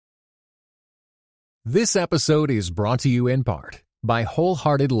This episode is brought to you in part by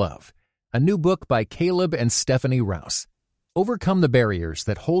Wholehearted Love, a new book by Caleb and Stephanie Rouse. Overcome the barriers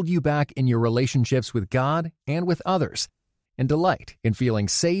that hold you back in your relationships with God and with others, and delight in feeling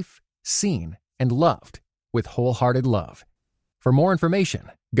safe, seen, and loved with Wholehearted Love. For more information,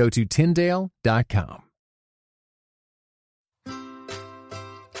 go to Tyndale.com.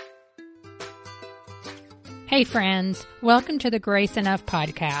 Hey friends, welcome to the Grace Enough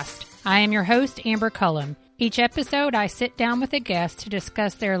podcast. I am your host, Amber Cullum. Each episode, I sit down with a guest to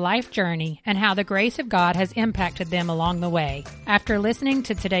discuss their life journey and how the grace of God has impacted them along the way. After listening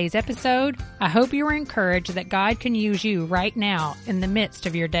to today's episode, I hope you are encouraged that God can use you right now in the midst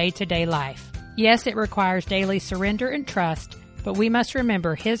of your day-to-day life. Yes, it requires daily surrender and trust, but we must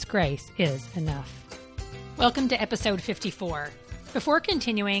remember His grace is enough. Welcome to episode 54. Before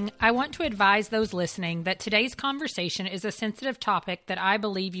continuing, I want to advise those listening that today's conversation is a sensitive topic that I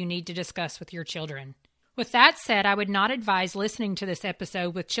believe you need to discuss with your children. With that said, I would not advise listening to this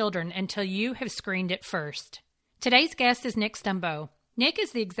episode with children until you have screened it first. Today's guest is Nick Stumbo. Nick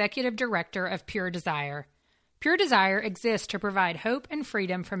is the executive director of Pure Desire. Pure Desire exists to provide hope and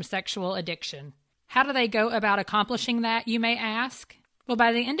freedom from sexual addiction. How do they go about accomplishing that, you may ask? Well,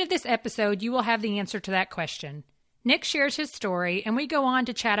 by the end of this episode, you will have the answer to that question. Nick shares his story, and we go on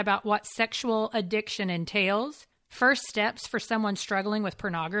to chat about what sexual addiction entails, first steps for someone struggling with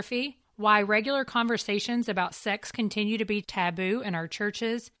pornography, why regular conversations about sex continue to be taboo in our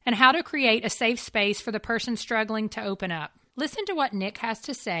churches, and how to create a safe space for the person struggling to open up. Listen to what Nick has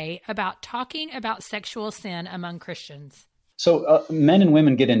to say about talking about sexual sin among Christians. So men and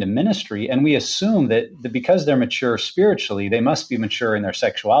women get into ministry, and we assume that because they're mature spiritually, they must be mature in their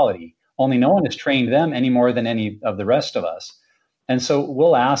sexuality. Only no one has trained them any more than any of the rest of us. And so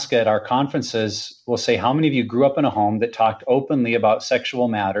we'll ask at our conferences, we'll say, how many of you grew up in a home that talked openly about sexual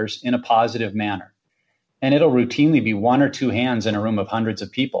matters in a positive manner? And it'll routinely be one or two hands in a room of hundreds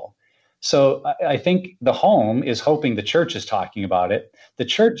of people. So I think the home is hoping the church is talking about it. The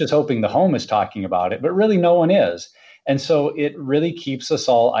church is hoping the home is talking about it, but really no one is. And so it really keeps us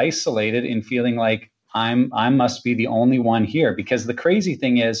all isolated in feeling like I must be the only one here. Because the crazy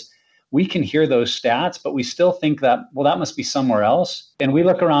thing is, we can hear those stats, but we still think that, well, that must be somewhere else. And we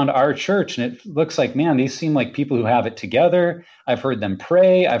look around our church and it looks like, man, these seem like people who have it together. I've heard them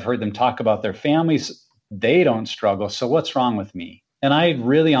pray. I've heard them talk about their families. They don't struggle. So what's wrong with me? And I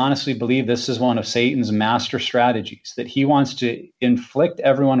really honestly believe this is one of Satan's master strategies, that he wants to inflict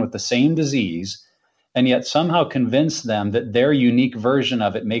everyone with the same disease and yet somehow convince them that their unique version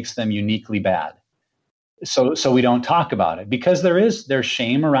of it makes them uniquely bad. So we don't talk about it because there's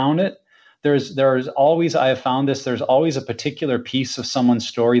shame around it. There's always, I have found this, there's always a particular piece of someone's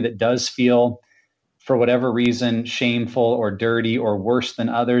story that does feel, for whatever reason, shameful or dirty or worse than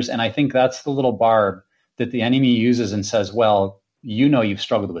others. And I think that's the little barb that the enemy uses and says, well, you know, you've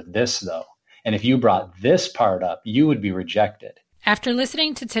struggled with this though. And if you brought this part up, you would be rejected. After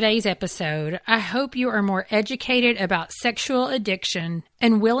listening to today's episode, I hope you are more educated about sexual addiction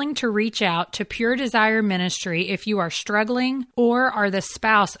and willing to reach out to Pure Desire Ministry if you are struggling or are the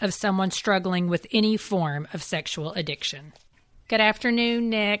spouse of someone struggling with any form of sexual addiction. Good afternoon,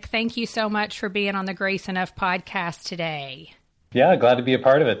 Nick. Thank you so much for being on the Grace Enough podcast today. Yeah, glad to be a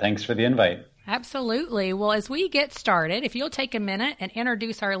part of it. Thanks for the invite. Absolutely. Well, as we get started, if you'll take a minute and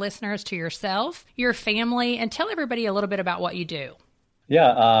introduce our listeners to yourself, your family, and tell everybody a little bit about what you do.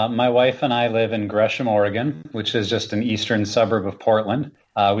 Yeah, my wife and I live in Gresham, Oregon, which is just an eastern suburb of Portland.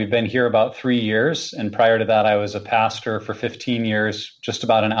 We've been here about 3 years, and prior to that, I was a pastor for 15 years, just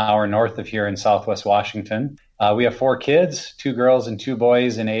about an hour north of here in Southwest Washington. We have 4 kids, 2 girls and 2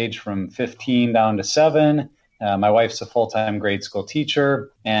 boys in age from 15 down to 7. My wife's a full-time grade school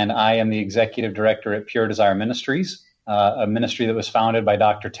teacher, and I am the executive director at Pure Desire Ministries, a ministry that was founded by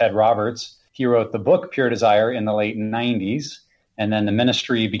Dr. Ted Roberts. He wrote the book Pure Desire in the late 90s, and then the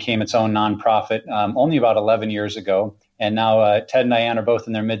ministry became its own nonprofit only about 11 years ago. And now Ted and Diane are both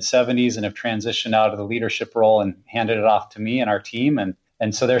in their mid-70s and have transitioned out of the leadership role and handed it off to me and our team.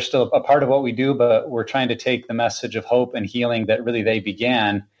 And so they're still a part of what we do, but we're trying to take the message of hope and healing that really they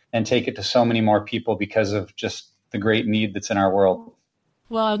began and take it to so many more people because of just the great need that's in our world.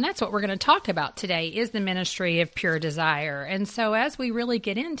 Well, and that's what we're going to talk about today is the ministry of Pure Desire. And so as we really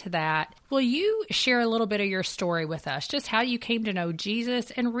get into that, will you share a little bit of your story with us, just how you came to know Jesus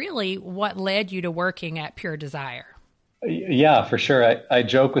and really what led you to working at Pure Desire? Yeah, for sure. I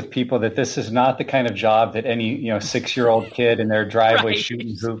joke with people that this is not the kind of job that any 6-year-old kid in their driveway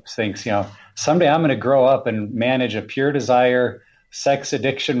shooting hoops thinks, someday I'm going to grow up and manage a Pure Desire sex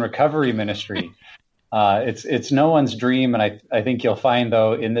addiction recovery ministry. It's no one's dream. And I think you'll find,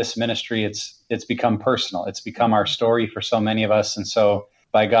 though, in this ministry, it's it's become personal. It's become our story for so many of us. And so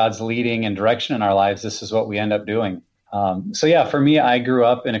by God's leading and direction in our lives, this is what we end up doing. For me, I grew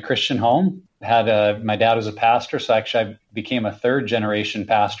up in a Christian home. My dad was a pastor, so actually I became a third generation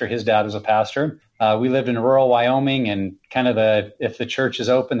pastor. His dad was a pastor. We lived in rural Wyoming, and if the church is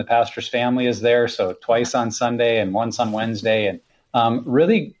open, the pastor's family is there. So twice on Sunday and once on Wednesday. And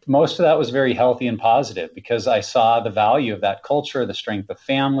really, most of that was very healthy and positive because I saw the value of that culture, the strength of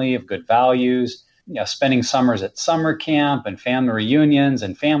family, of good values, spending summers at summer camp and family reunions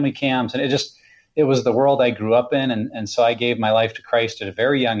and family camps. And it was the world I grew up in. And so I gave my life to Christ at a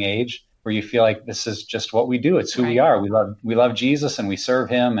very young age, where you feel like this is just what we do. It's who we are. We love Jesus and we serve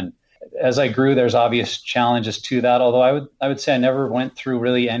him. And as I grew, there's obvious challenges to that. Although I would say I never went through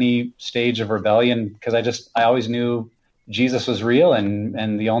really any stage of rebellion because I always knew Jesus was real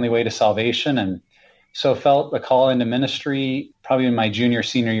and the only way to salvation. And so felt a call into ministry probably in my junior,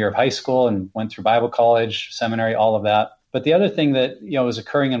 senior year of high school, and went through Bible college, seminary, all of that. But the other thing that was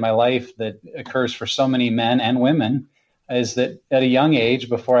occurring in my life that occurs for so many men and women is that at a young age,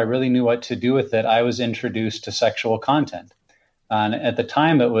 before I really knew what to do with it, I was introduced to sexual content. And at the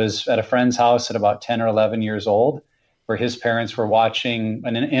time, it was at a friend's house at about 10 or 11 years old, where his parents were watching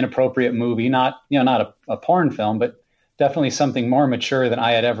an inappropriate movie, not a porn film, but definitely something more mature than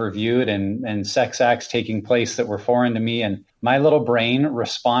I had ever viewed, and sex acts taking place that were foreign to me. And my little brain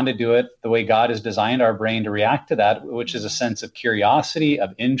responded to it the way God has designed our brain to react to that, which is a sense of curiosity,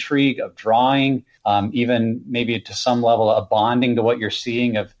 of intrigue, of drawing, even maybe to some level of bonding to what you're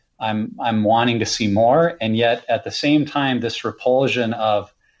seeing, of I'm wanting to see more. And yet at the same time, this repulsion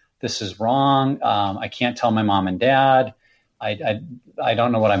of this is wrong. I can't tell my mom and dad. I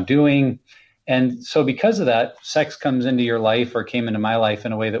don't know what I'm doing. And so because of that, sex comes into your life, or came into my life,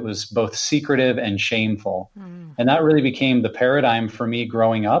 in a way that was both secretive and shameful. And that really became the paradigm for me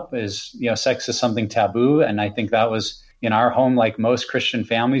growing up, is, sex is something taboo. And I think that was in our home, like most Christian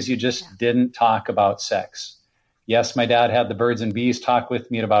families, you just didn't talk about sex. Yes, my dad had the birds and bees talk with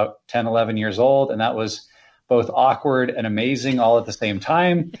me at about 10, 11 years old. And that was both awkward and amazing all at the same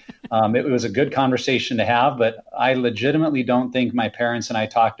time. It was a good conversation to have, but I legitimately don't think my parents and I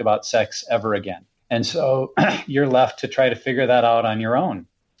talked about sex ever again. And so you're left to try to figure that out on your own.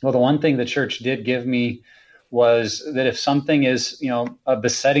 Well, the one thing the church did give me was that if something is, a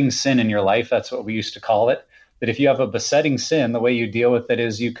besetting sin in your life, that's what we used to call it, that if you have a besetting sin, the way you deal with it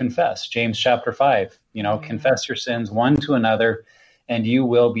is you confess. James chapter 5, confess your sins one to another, and you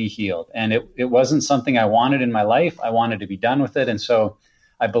will be healed. And it wasn't something I wanted in my life. I wanted to be done with it. And so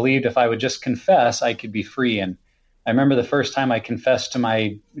I believed if I would just confess, I could be free. And I remember the first time I confessed to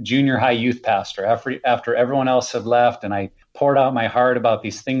my junior high youth pastor after everyone else had left, and I poured out my heart about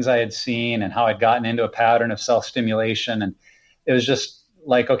these things I had seen and how I'd gotten into a pattern of self-stimulation. And it was just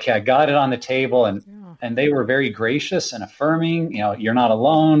like, okay, I got it on the table, and they were very gracious and affirming. You're not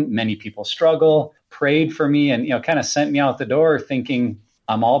alone. Many people struggle. Prayed for me, and kind of sent me out the door thinking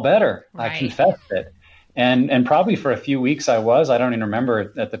I'm all better. Right. I confessed it, and probably for a few weeks I don't even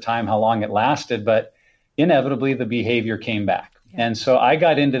remember at the time how long it lasted, but inevitably the behavior came back. Yeah. And so I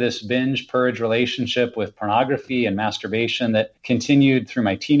got into this binge purge relationship with pornography and masturbation that continued through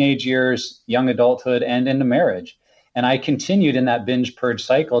my teenage years, young adulthood, and into marriage. And I continued in that binge purge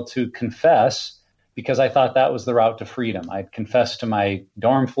cycle to confess, because I thought that was the route to freedom. I'd confessed to my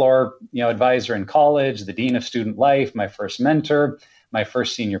dorm floor, advisor in college, the dean of student life, my first mentor, my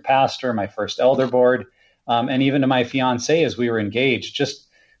first senior pastor, my first elder board, and even to my fiance as we were engaged, just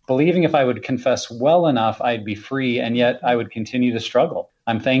believing if I would confess well enough, I'd be free, and yet I would continue to struggle.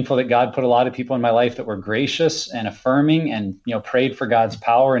 I'm thankful that God put a lot of people in my life that were gracious and affirming and, prayed for God's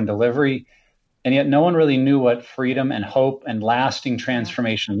power and delivery, and yet no one really knew what freedom and hope and lasting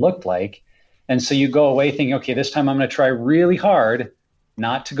transformation looked like. And so you go away thinking, okay, this time I'm going to try really hard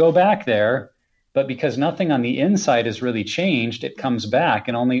not to go back there. But because nothing on the inside has really changed, it comes back.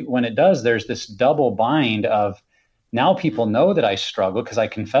 And only when it does, there's this double bind of now people know that I struggle because I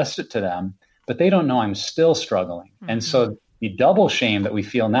confessed it to them, but they don't know I'm still struggling. Mm-hmm. And so the double shame that we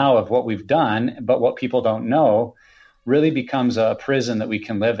feel now of what we've done, but what people don't know, really becomes a prison that we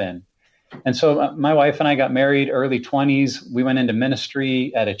can live in. And so my wife and I got married early 20s. We went into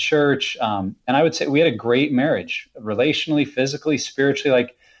ministry at a church. And I would say we had a great marriage, relationally, physically, spiritually,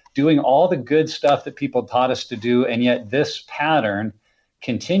 like doing all the good stuff that people taught us to do. And yet this pattern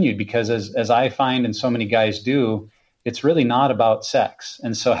continued because as I find and so many guys do, it's really not about sex.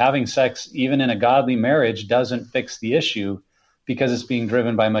 And so having sex, even in a godly marriage, doesn't fix the issue because it's being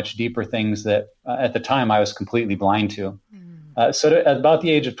driven by much deeper things that at the time I was completely blind to. At about the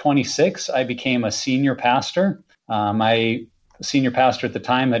age of 26, I became a senior pastor. My senior pastor at the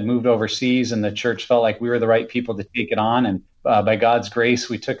time had moved overseas, and the church felt like we were the right people to take it on. And by God's grace,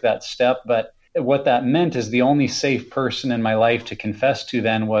 we took that step. But what that meant is the only safe person in my life to confess to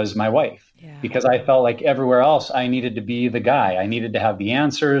then was my wife, because I felt like everywhere else I needed to be the guy. I needed to have the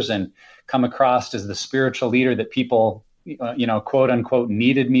answers and come across as the spiritual leader that people, quote unquote,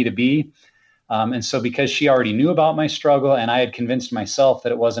 needed me to be. And so because she already knew about my struggle and I had convinced myself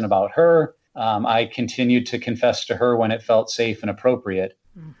that it wasn't about her, I continued to confess to her when it felt safe and appropriate.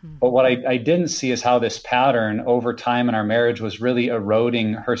 Mm-hmm. But what I didn't see is how this pattern over time in our marriage was really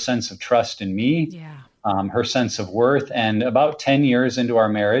eroding her sense of trust in me, her sense of worth. And about 10 years into our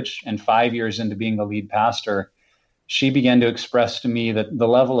marriage and 5 years into being the lead pastor, she began to express to me that the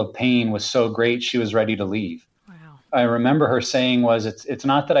level of pain was so great she was ready to leave. Wow. I remember her saying it's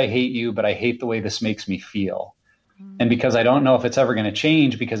not that I hate you, but I hate the way this makes me feel. Mm-hmm. And because I don't know if it's ever going to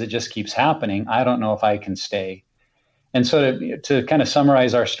change because it just keeps happening, I don't know if I can stay. And so to kind of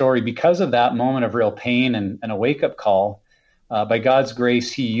summarize our story, because of that moment of real pain and a wake-up call, by God's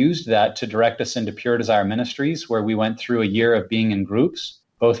grace, he used that to direct us into Pure Desire Ministries, where we went through a year of being in groups,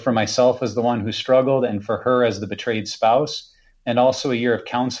 both for myself as the one who struggled and for her as the betrayed spouse, and also a year of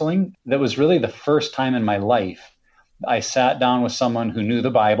counseling. That was really the first time in my life I sat down with someone who knew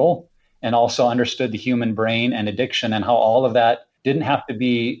the Bible and also understood the human brain and addiction and how all of that didn't have to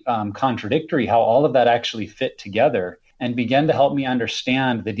be contradictory, how all of that actually fit together, and began to help me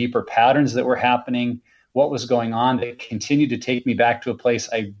understand the deeper patterns that were happening, what was going on that continued to take me back to a place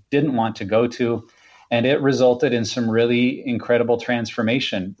I didn't want to go to. And it resulted in some really incredible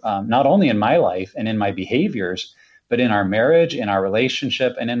transformation, not only in my life and in my behaviors, but in our marriage, in our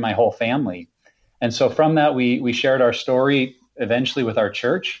relationship, and in my whole family. And so from that, we shared our story eventually with our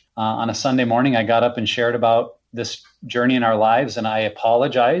church. On a Sunday morning, I got up and shared about this journey in our lives, and I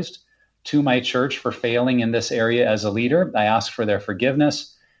apologized to my church for failing in this area as a leader. I asked for their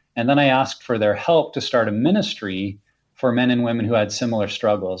forgiveness, and then I asked for their help to start a ministry for men and women who had similar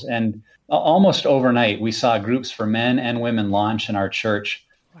struggles. And almost overnight, we saw groups for men and women launch in our church.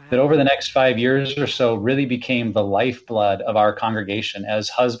 Wow. That over the next 5 years or so really became the lifeblood of our congregation as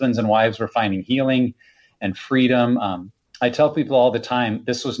husbands and wives were finding healing and freedom. I tell people all the time,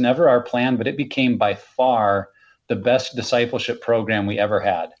 this was never our plan, but it became by far the best discipleship program we ever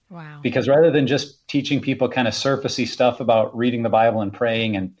had. Wow. Because rather than just teaching people kind of surfacey stuff about reading the Bible and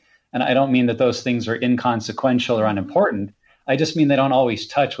praying, and I don't mean that those things are inconsequential or unimportant, I just mean they don't always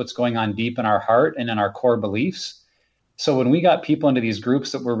touch what's going on deep in our heart and in our core beliefs. So when we got people into these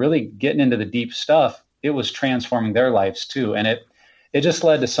groups that were really getting into the deep stuff, it was transforming their lives too. And it just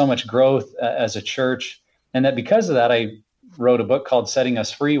led to so much growth as a church. And that because of that, I wrote a book called Setting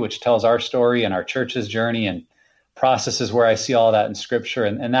Us Free, which tells our story and our church's journey and processes where I see all that in scripture.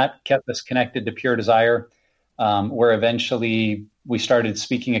 And that kept us connected to Pure Desire, where eventually we started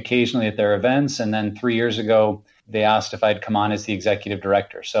speaking occasionally at their events. And then 3 years ago, they asked if I'd come on as the executive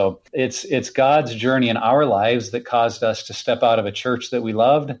director. So it's God's journey in our lives that caused us to step out of a church that we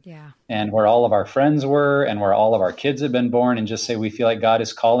loved and where all of our friends were and where all of our kids had been born, and just say we feel like God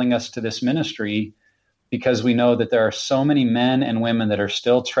is calling us to this ministry because we know that there are so many men and women that are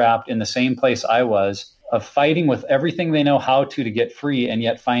still trapped in the same place I was, of fighting with everything they know how to get free, and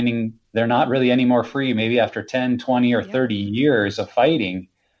yet finding they're not really any more free, maybe after 10, 20, or 30 years of fighting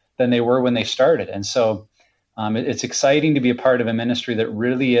than they were when they started. And so it's exciting to be a part of a ministry that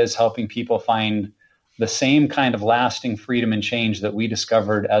really is helping people find the same kind of lasting freedom and change that we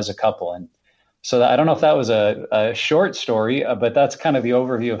discovered as a couple. And so I don't know if that was a short story, but that's kind of the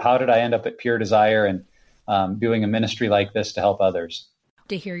overview of how did I end up at Pure Desire and doing a ministry like this to help others.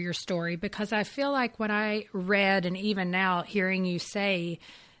 To hear your story, because I feel like when I read, and even now hearing you say,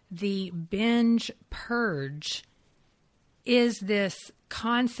 the binge purge is this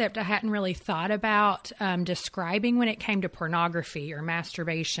concept I hadn't really thought about describing when it came to pornography or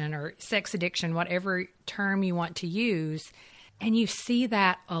masturbation or sex addiction, whatever term you want to use. And you see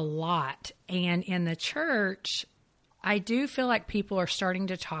that a lot. And in the church, I do feel like people are starting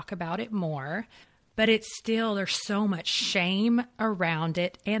to talk about it more. But it's still, there's so much shame around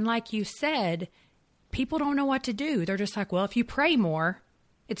it. And like you said, people don't know what to do. They're just like, well, if you pray more,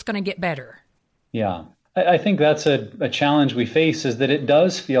 it's going to get better. Yeah. I think that's a challenge we face, is that it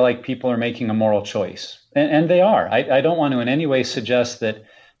does feel like people are making a moral choice. And they are. I don't want to in any way suggest that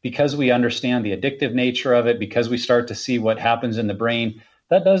because we understand the addictive nature of it, because we start to see what happens in the brain,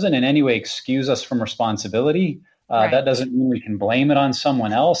 that doesn't in any way excuse us from responsibility. Right. That doesn't mean we can blame it on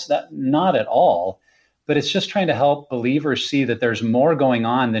someone else. Not at all. But it's just trying to help believers see that there's more going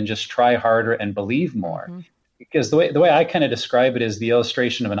on than just try harder and believe more. Mm-hmm. Because the way I kind of describe it is the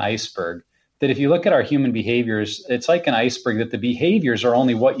illustration of an iceberg. that if you look at our human behaviors, it's like an iceberg, that the behaviors are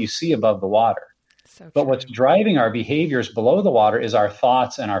only what you see above the water. But what's driving our behaviors below the water is our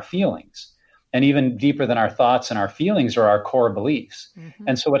thoughts and our feelings. And even deeper than our thoughts and our feelings are our core beliefs. Mm-hmm.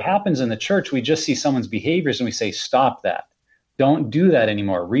 And so what happens in the church, we just see someone's behaviors and we say, stop that. Don't do that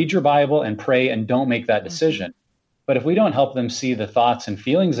anymore. Read your Bible and pray and don't make that decision. Mm-hmm. But if we don't help them see the thoughts and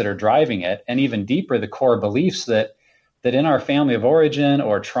feelings that are driving it, and even deeper, the core beliefs that in our family of origin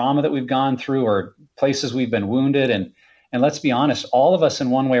or trauma that we've gone through or places we've been wounded, and let's be honest, all of us in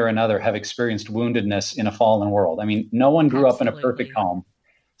one way or another have experienced woundedness in a fallen world. I mean, no one grew up in a perfect home.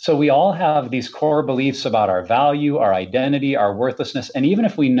 So we all have these core beliefs about our value, our identity, our worthlessness. And even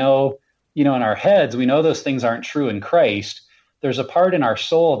if we know, in our heads, we know those things aren't true in Christ, there's a part in our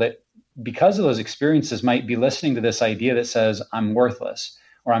soul that because of those experiences might be listening to this idea that says, I'm worthless,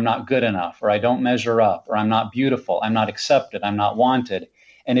 or I'm not good enough, or I don't measure up, or I'm not beautiful, I'm not accepted, I'm not wanted.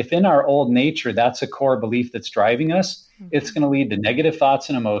 And if in our old nature, that's a core belief that's driving us, it's going to lead to negative thoughts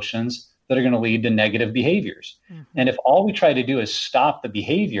and emotions that are going to lead to negative behaviors. Mm-hmm. And if all we try to do is stop the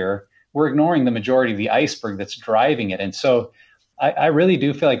behavior, we're ignoring the majority of the iceberg that's driving it. And so I really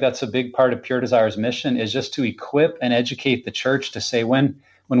do feel like that's a big part of Pure Desire's mission, is just to equip and educate the church to say, when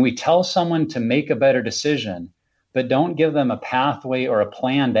we tell someone to make a better decision, but don't give them a pathway or a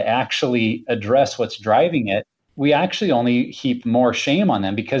plan to actually address what's driving it, we actually only heap more shame on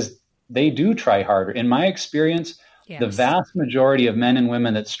them because they do try harder. In my experience, the vast majority of men and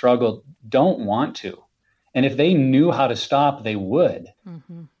women that struggle don't want to. And if they knew how to stop, they would.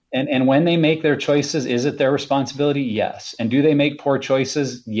 Mm-hmm. And when they make their choices, is it their responsibility? Yes. And do they make poor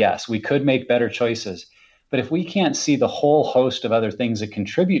choices? Yes. We could make better choices. But if we can't see the whole host of other things that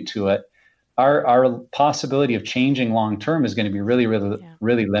contribute to it, our possibility of changing long term is going to be really, really,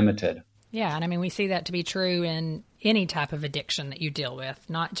 really limited. Yeah. And I mean, we see that to be true in any type of addiction that you deal with,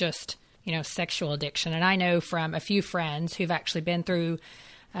 not just sexual addiction. And I know from a few friends who've actually been through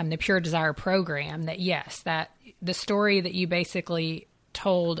the Pure Desire program that, yes, that the story that you basically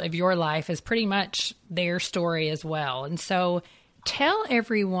told of your life is pretty much their story as well. And so tell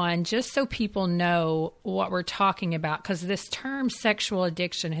everyone, just so people know what we're talking about, because this term sexual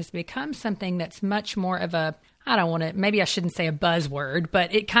addiction has become something that's much more of a, maybe I shouldn't say a buzzword,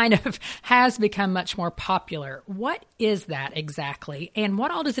 but it kind of has become much more popular. What is that exactly? And what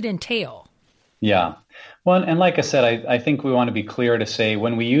all does it entail? Yeah. Well, and like I said, I think we want to be clear to say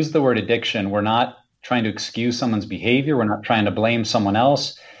when we use the word addiction, we're not trying to excuse someone's behavior. We're not trying to blame someone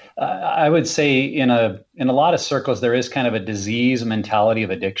else. I would say in a lot of circles, there is kind of a disease mentality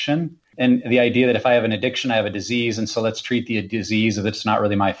of addiction. And the idea that if I have an addiction, I have a disease. And so let's treat the disease if it's not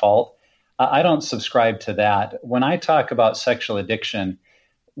really my fault. I don't subscribe to that. When I talk about sexual addiction,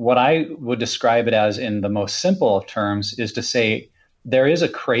 what I would describe it as in the most simple of terms is to say there is a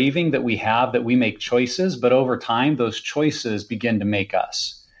craving that we have, that we make choices, but over time, those choices begin to make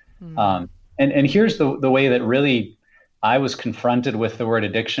us. Mm. And here's the way that really I was confronted with the word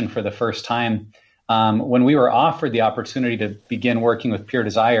addiction for the first time. When we were offered the opportunity to begin working with Pure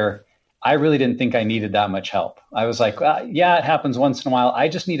Desire, I really didn't think I needed that much help. I was like, yeah, it happens once in a while. I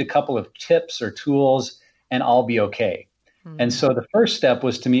just need a couple of tips or tools and I'll be okay. Mm-hmm. And so the first step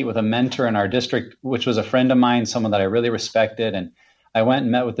was to meet with a mentor in our district, which was a friend of mine, someone that I really respected. And I went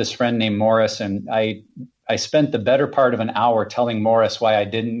and met with this friend named Morris, and I spent the better part of an hour telling Morris why I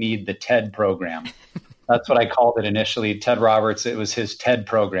didn't need the TED program. That's what I called it initially. Ted Roberts, it was his TED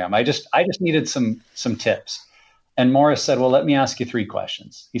program. I just needed some tips. And Morris said, well, let me ask you 3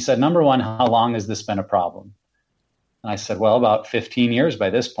 questions. He said, number 1, how long has this been a problem? And I said, well, about 15 years by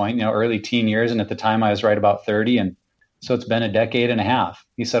this point, early teen years. And at the time I was right about 30. And so it's been a decade and a half.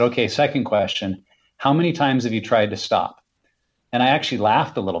 He said, okay, second question, how many times have you tried to stop? And I actually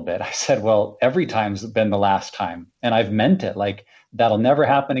laughed a little bit. I said, well, every time's been the last time. And I've meant it. Like, that'll never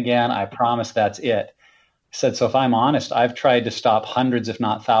happen again. I promise that's it. I said, so if I'm honest, I've tried to stop hundreds, if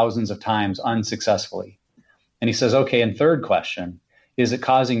not thousands of times unsuccessfully. And he says, okay, and third question, is it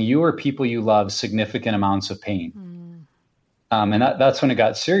causing you or people you love significant amounts of pain? Mm. And that's when it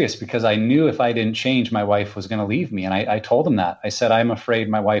got serious, because I knew if I didn't change, my wife was going to leave me. And I told him that. I said, I'm afraid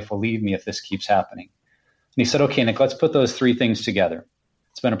my wife will leave me if this keeps happening. And he said, okay, Nick, let's put those 3 things together.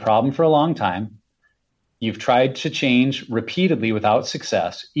 It's been a problem for a long time. You've tried to change repeatedly without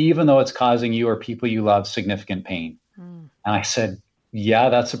success, even though it's causing you or people you love significant pain. Mm. And I said, yeah,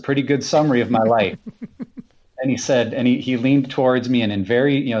 that's a pretty good summary of my life. And he said, and he leaned towards me and in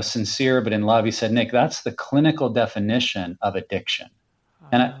very, sincere, but in love, he said, Nick, that's the clinical definition of addiction.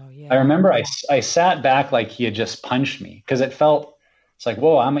 And I remember I sat back like he had just punched me, because it's like,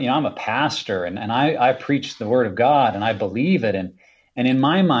 whoa, I'm a pastor and I preach the word of God and I believe it. And And in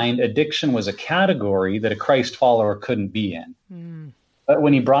my mind, addiction was a category that a Christ follower couldn't be in. But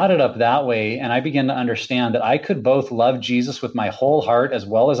when he brought it up that way, and I began to understand that I could both love Jesus with my whole heart as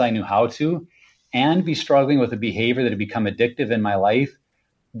well as I knew how to, and be struggling with a behavior that had become addictive in my life,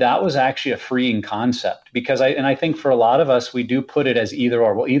 that was actually a freeing concept. Because I think for a lot of us, we do put it as either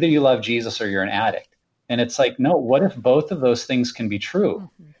or. Well, either you love Jesus or you're an addict. And it's like, no, what if both of those things can be true?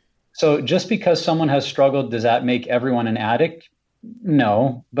 So just because someone has struggled, does that make everyone an addict?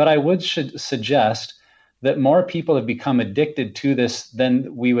 No, but I should suggest that more people have become addicted to this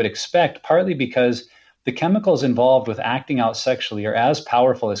than we would expect, partly because the chemicals involved with acting out sexually are as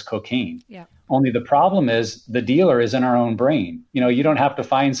powerful as cocaine. Yeah. Only the problem is the dealer is in our own brain. You don't have to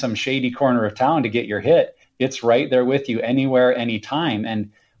find some shady corner of town to get your hit. It's right there with you anywhere, anytime.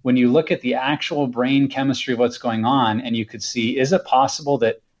 And when you look at the actual brain chemistry of what's going on, and you could see, is it possible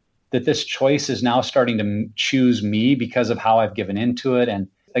that this choice is now starting to choose me because of how I've given into it? And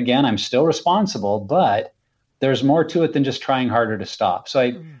again, I'm still responsible, but there's more to it than just trying harder to stop.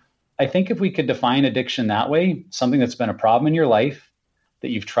 So I think if we could define addiction that way, something that's been a problem in your life that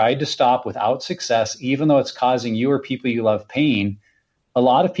you've tried to stop without success, even though it's causing you or people you love pain, a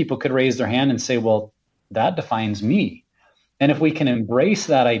lot of people could raise their hand and say, well, that defines me. And if we can embrace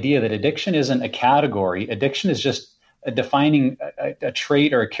that idea that addiction isn't a category, addiction is just defining a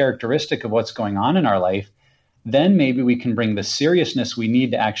trait or a characteristic of what's going on in our life, then maybe we can bring the seriousness we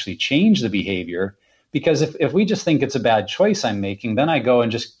need to actually change the behavior. Because if we just think it's a bad choice I'm making, then I go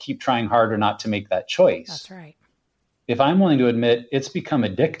and just keep trying harder not to make that choice. That's right. If I'm willing to admit it's become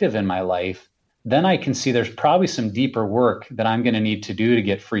addictive in my life, then I can see there's probably some deeper work that I'm going to need to do to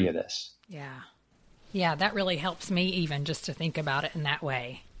get free of this. Yeah. Yeah, that really helps me even just to think about it in that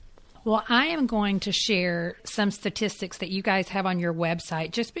way. Well, I am going to share some statistics that you guys have on your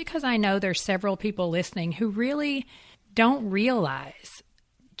website, just because I know there's several people listening who really don't realize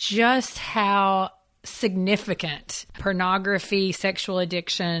just how significant pornography, sexual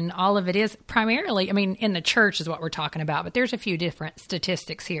addiction, all of it is. Primarily, in the church is what we're talking about, but there's a few different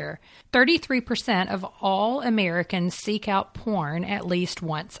statistics here. 33% of all Americans seek out porn at least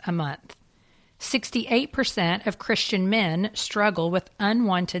once a month. 68% of Christian men struggle with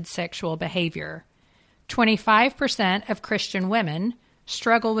unwanted sexual behavior. 25% of Christian women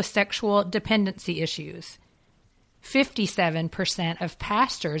struggle with sexual dependency issues. 57% of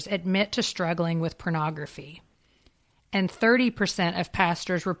pastors admit to struggling with pornography. And 30% of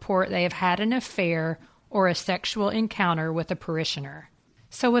pastors report they have had an affair or a sexual encounter with a parishioner.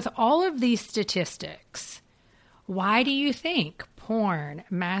 So with all of these statistics, why do you think porn,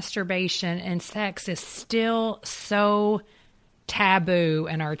 masturbation, and sex is still so taboo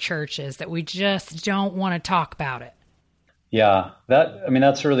in our churches that we just don't want to talk about it? Yeah,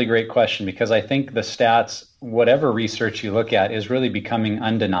 that's a really great question, because I think the stats, whatever research you look at, is really becoming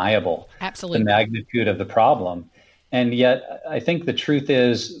undeniable. Absolutely. The magnitude of the problem. And yet I think the truth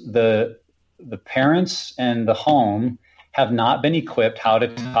is the parents and the home have not been equipped how to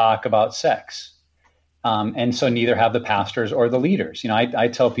talk about sex. And so neither have the pastors or the leaders. I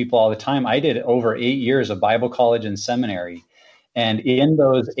tell people all the time, I did over 8 years of Bible college and seminary. And in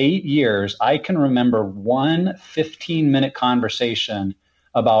those 8 years, I can remember one 15-minute conversation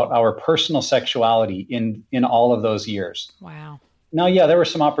about our personal sexuality in all of those years. Wow. Now, yeah, there were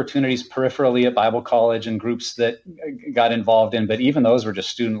some opportunities peripherally at Bible college and groups that got involved in, but even those were just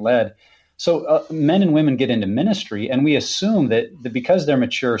student-led. So men and women get into ministry, and we assume that because they're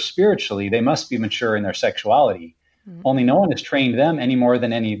mature spiritually, they must be mature in their sexuality. Mm-hmm. Only no one has trained them any more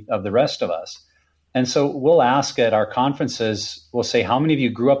than any of the rest of us. And so we'll ask at our conferences, we'll say, how many of you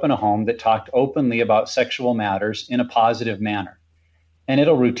grew up in a home that talked openly about sexual matters in a positive manner? And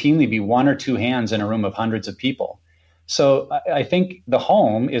it'll routinely be one or two hands in a room of hundreds of people. So I think the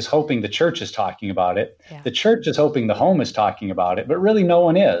home is hoping the church is talking about it. Yeah. The church is hoping the home is talking about it, but really no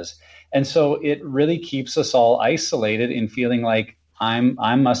one is. And so it really keeps us all isolated in feeling like I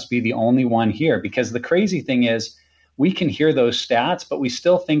must be the only one here. Because the crazy thing is, we can hear those stats, but we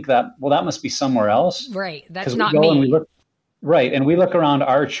still think that, well, that must be somewhere else. Right. That's not me. And we look around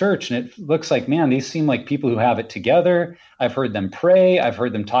our church and it looks like, man, these seem like people who have it together. I've heard them pray. I've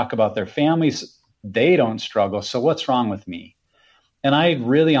heard them talk about their families. They don't struggle. So what's wrong with me? And I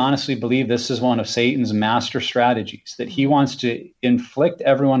really honestly believe this is one of Satan's master strategies, that he wants to inflict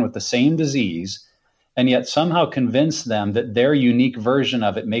everyone with the same disease and yet somehow convince them that their unique version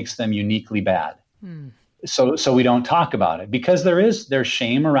of it makes them uniquely bad. So we don't talk about it, because there's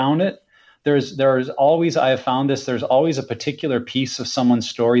shame around it. There's always, I have found this, there's always a particular piece of someone's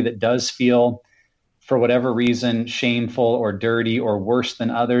story that does feel, for whatever reason, shameful or dirty or worse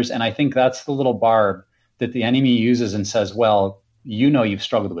than others. And I think that's the little barb that the enemy uses and says, well, you've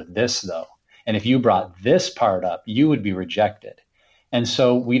struggled with this though. And if you brought this part up, you would be rejected. And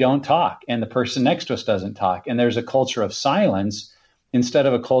so we don't talk, and the person next to us doesn't talk. And there's a culture of silence instead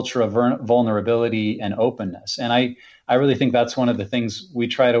of a culture of vulnerability and openness. And I really think that's one of the things we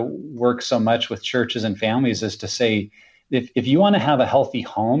try to work so much with churches and families, is to say, if you want to have a healthy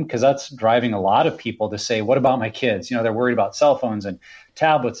home, because that's driving a lot of people to say, what about my kids? They're worried about cell phones and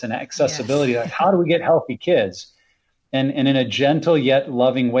tablets and accessibility. Yes. Like, how do we get healthy kids? And in a gentle yet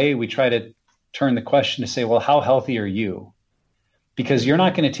loving way, we try to turn the question to say, well, how healthy are you? Because you're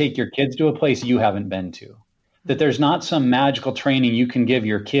not going to take your kids to a place you haven't been to. That there's not some magical training you can give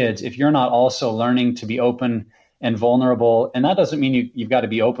your kids if you're not also learning to be open and vulnerable. And that doesn't mean you've got to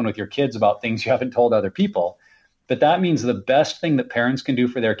be open with your kids about things you haven't told other people. But that means the best thing that parents can do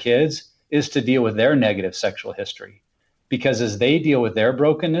for their kids is to deal with their negative sexual history. Because as they deal with their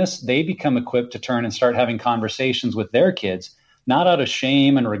brokenness, they become equipped to turn and start having conversations with their kids, not out of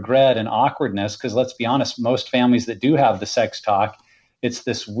shame and regret and awkwardness. Because let's be honest, most families that do have the sex talk, it's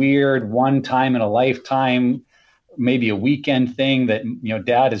this weird one time in a lifetime, maybe a weekend thing that,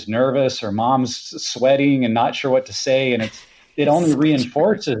 dad is nervous or mom's sweating and not sure what to say. And it only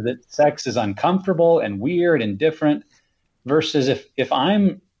reinforces that sex is uncomfortable and weird and different, versus if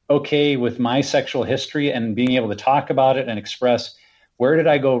I'm okay with my sexual history and being able to talk about it and express, where did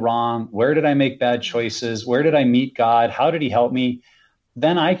I go wrong? Where did I make bad choices? Where did I meet God? How did he help me?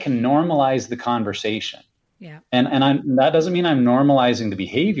 Then I can normalize the conversation. Yeah. And that doesn't mean I'm normalizing the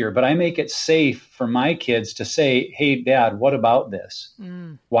behavior, but I make it safe for my kids to say, hey, Dad, what about this?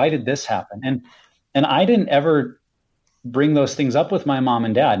 Why did this happen? And I didn't ever bring those things up with my mom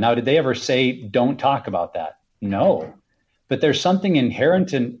and dad. Now, did they ever say, don't talk about that? No. But there's something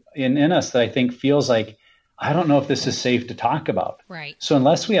inherent in us that I think feels like, I don't know if this is safe to talk about. Right. So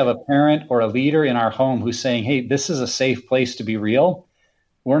unless we have a parent or a leader in our home who's saying, hey, this is a safe place to be real,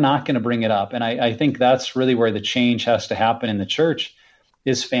 we're not going to bring it up. And I think that's really where the change has to happen in the church,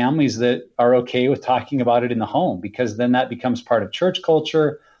 is families that are okay with talking about it in the home, because then that becomes part of church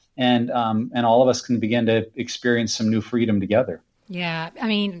culture, and all of us can begin to experience some new freedom together. Yeah. I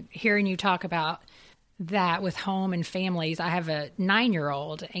mean, hearing you talk about that with home and families, I have a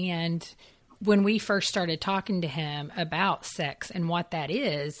 9-year-old, and when we first started talking to him about sex and what that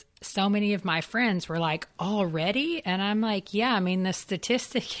is, so many of my friends were like, already? And I'm like, yeah, I mean, the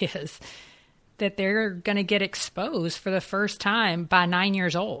statistic is that they're going to get exposed for the first time by 9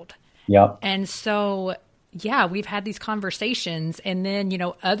 years old. Yep. And so, yeah, we've had these conversations, and then,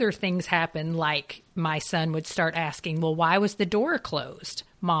 other things happen, like my son would start asking, well, why was the door closed,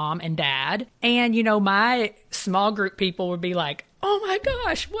 Mom and Dad? And, my small group people would be like, oh my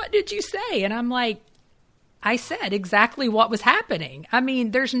gosh, what did you say? And I'm like, I said exactly what was happening. I mean,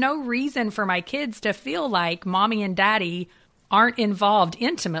 there's no reason for my kids to feel like Mommy and Daddy aren't involved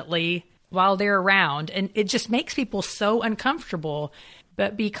intimately while they're around. And it just makes people so uncomfortable.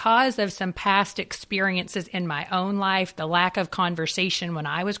 But because of some past experiences in my own life, the lack of conversation when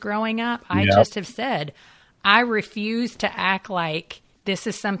I was growing up, I just have said, I refuse to act like this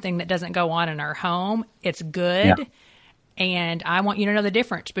is something that doesn't go on in our home. It's good. Yeah. And I want you to know the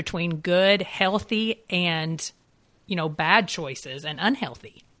difference between good, healthy, and, bad choices and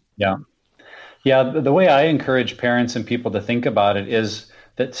unhealthy. Yeah. Yeah. The way I encourage parents and people to think about it is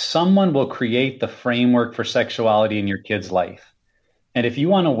that someone will create the framework for sexuality in your kid's life. And if you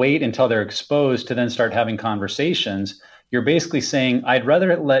want to wait until they're exposed to then start having conversations, you're basically saying, I'd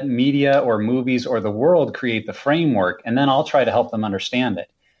rather let media or movies or the world create the framework, and then I'll try to help them understand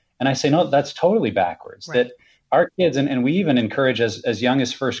it. And I say, no, that's totally backwards. Right. That our kids, and we even encourage as young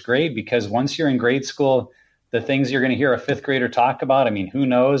as first grade, because once you're in grade school, the things you're going to hear a fifth grader talk about, I mean, who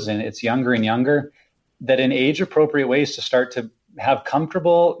knows? And it's younger and younger, that in age appropriate ways to start to have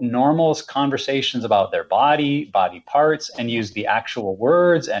comfortable, normal conversations about their body parts, and use the actual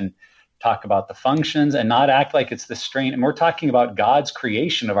words and talk about the functions, and not act like it's this strange. And we're talking about God's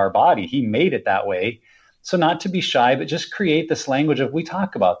creation of our body. He made it that way. So not to be shy, but just create this language of, we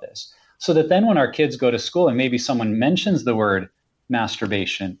talk about this. So that then when our kids go to school and maybe someone mentions the word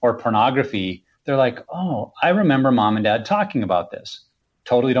masturbation or pornography, they're like, oh, I remember Mom and Dad talking about this.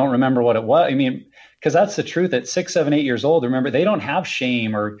 Totally don't remember what it was. I mean, because that's the truth. At 6, 7, 8 years old, remember, they don't have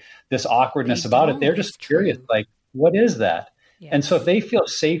shame or this awkwardness about it. They're just curious, like, what is that? Yes. And so if they feel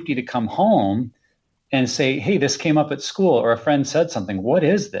safety to come home and say, hey, this came up at school, or a friend said something, what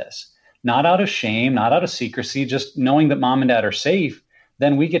is this? Not out of shame, not out of secrecy, just knowing that Mom and Dad are safe,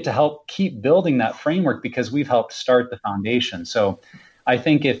 then we get to help keep building that framework, because we've helped start the foundation. So I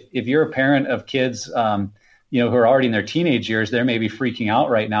think if you're a parent of kids, who are already in their teenage years, they're maybe freaking out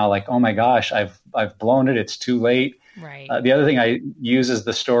right now, like, oh my gosh, I've blown it. It's too late. Right. The other thing I use is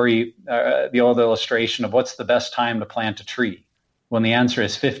the story, the old illustration of what's the best time to plant a tree? When the answer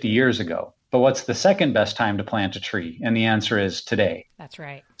is 50 years ago. But what's the second best time to plant a tree? And the answer is today. That's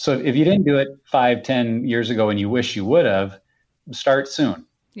right. So if you didn't do it 5, 10 years ago and you wish you would have, start soon.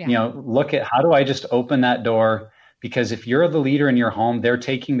 Yeah. Look at how do I just open that door? Because if you're the leader in your home, they're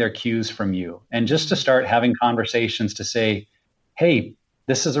taking their cues from you. And just to start having conversations to say, hey,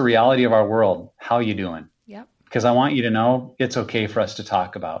 this is a reality of our world. How you doing? Yep. Because I want you to know it's okay for us to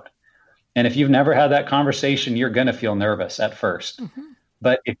talk about. And if you've never had that conversation, you're going to feel nervous at first. Mm-hmm.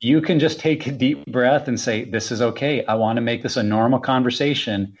 But if you can just take a deep breath and say, this is okay, I want to make this a normal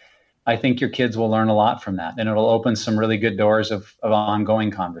conversation, I think your kids will learn a lot from that. And it'll open some really good doors of ongoing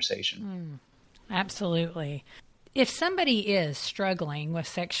conversation. Absolutely. If somebody is struggling with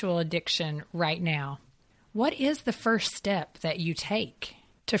sexual addiction right now, what is the first step that you take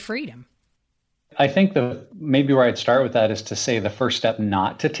to freedom? I think maybe where I'd start with that is to say the first step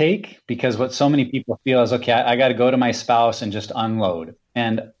not to take, because what so many people feel is, okay, I got to go to my spouse and just unload.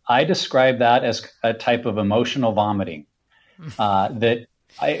 And I describe that as a type of emotional vomiting, that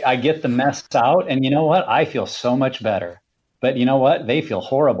I get the mess out and you know what? I feel so much better, but you know what? They feel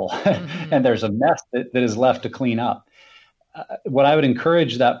horrible. Mm-hmm. And there's a mess that is left to clean up. What I would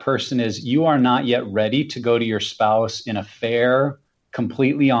encourage that person is you are not yet ready to go to your spouse in a fair,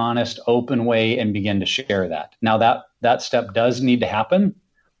 completely honest, open way and begin to share that. Now that step does need to happen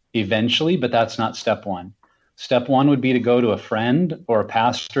eventually, but that's not step one. Step one would be to go to a friend or a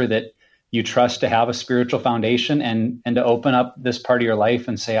pastor that you trust to have a spiritual foundation and to open up this part of your life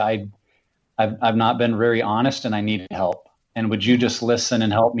and say, I've not been very honest and I need help. And would you just listen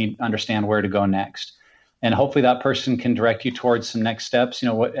and help me understand where to go next? And hopefully that person can direct you towards some next steps.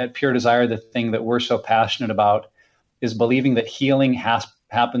 At Pure Desire, the thing that we're so passionate about is believing that healing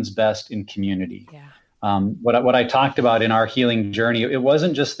happens best in community. Yeah. What I talked about in our healing journey, it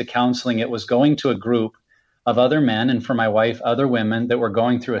wasn't just the counseling, it was going to a group of other men, and for my wife, other women that were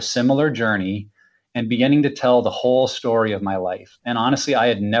going through a similar journey and beginning to tell the whole story of my life. And honestly, I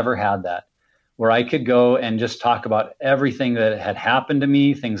had never had that, where I could go and just talk about everything that had happened to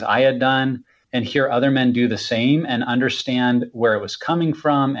me, things I had done, and hear other men do the same and understand where it was coming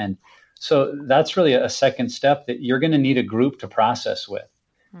from. And so that's really a second step that you're going to need a group to process with.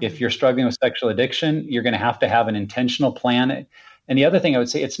 Mm-hmm. If you're struggling with sexual addiction, you're going to have an intentional plan. And the other thing I would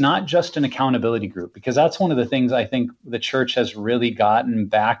say, it's not just an accountability group, because that's one of the things I think the church has really gotten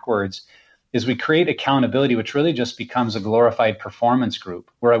backwards is we create accountability, which really just becomes a glorified performance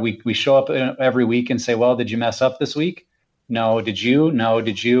group where we show up every week and say, well, did you mess up this week? No. Did you? No.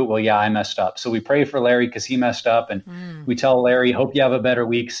 Did you? Well, yeah, I messed up. So we pray for Larry because he messed up. And we tell Larry, hope you have a better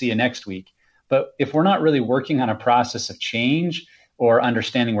week. See you next week. But if we're not really working on a process of change or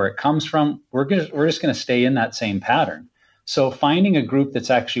understanding where it comes from, we're just going to stay in that same pattern. So finding a group that's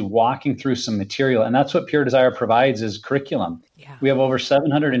actually walking through some material, and that's what Pure Desire provides is curriculum. Yeah. We have over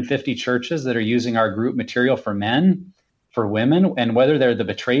 750 churches that are using our group material for men, for women, and whether they're the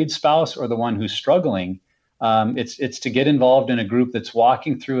betrayed spouse or the one who's struggling, it's to get involved in a group that's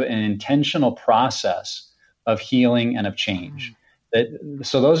walking through an intentional process of healing and of change.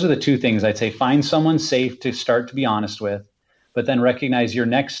 So those are the two things I'd say. Find someone safe to start to be honest with, but then recognize your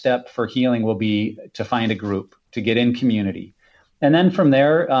next step for healing will be to find a group, to get in community. And then from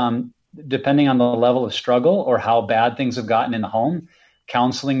there, depending on the level of struggle or how bad things have gotten in the home,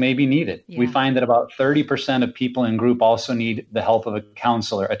 counseling may be needed. Yeah. We find that about 30% of people in group also need the help of a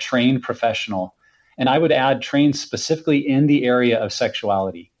counselor, a trained professional. And I would add trained specifically in the area of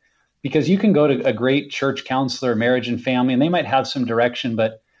sexuality, because you can go to a great church counselor, marriage and family, and they might have some direction,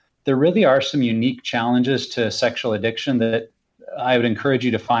 but there really are some unique challenges to sexual addiction that I would encourage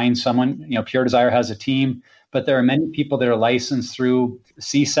you to find someone. Pure Desire has a team, but there are many people that are licensed through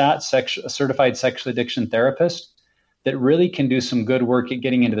CSAT, Certified Sexual Addiction Therapist, that really can do some good work at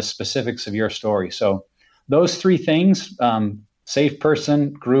getting into the specifics of your story. So those three things, safe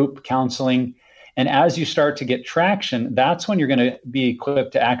person, group, counseling, and as you start to get traction, that's when you're going to be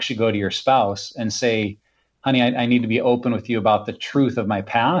equipped to actually go to your spouse and say, honey, I need to be open with you about the truth of my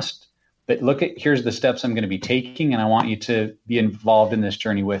past, but here's the steps I'm going to be taking, and I want you to be involved in this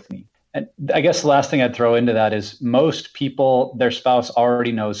journey with me. And I guess the last thing I'd throw into that is most people, their spouse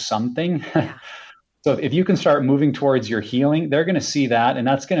already knows something. Yeah. So if you can start moving towards your healing, they're going to see that, and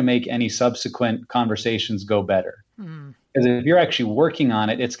that's going to make any subsequent conversations go better. Because if you're actually working on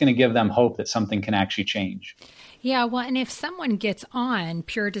it, it's going to give them hope that something can actually change. Yeah, well, and if someone gets on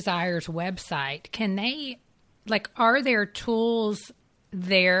Pure Desire's website, can they, are there tools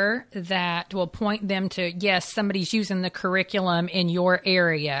there that will point them to, yes, somebody's using the curriculum in your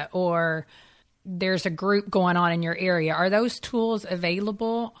area, or there's a group going on in your area. Are those tools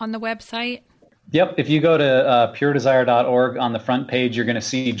available on the website? Yep. If you go to puredesire.org, on the front page, you're going to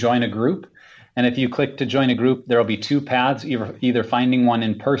see join a group. And if you click to join a group, there will be two paths, either finding one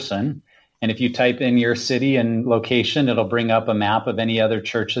in person. And if you type in your city and location, it'll bring up a map of any other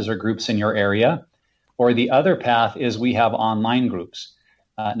churches or groups in your area. Or the other path is we have online groups.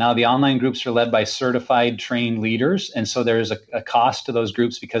 Now, the online groups are led by certified, trained leaders. And so there's a cost to those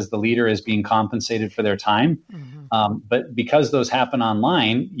groups because the leader is being compensated for their time. Mm-hmm. But because those happen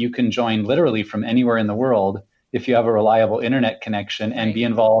online, you can join literally from anywhere in the world if you have a reliable internet connection and be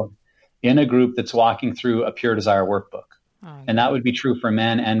involved in a group that's walking through a Pure Desire workbook. And that would be true for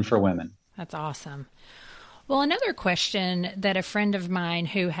men and for women. That's awesome. Well, another question that a friend of mine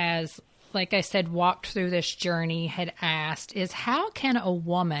who has, like I said, walked through this journey had asked is, how can a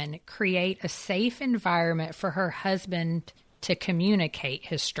woman create a safe environment for her husband to communicate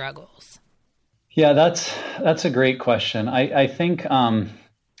his struggles? Yeah, that's a great question. I think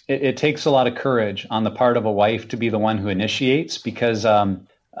it takes a lot of courage on the part of a wife to be the one who initiates, because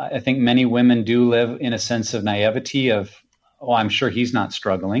I think many women do live in a sense of naivety of, oh, I'm sure he's not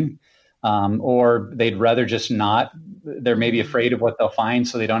struggling, or they'd rather just not. They're maybe afraid of what they'll find,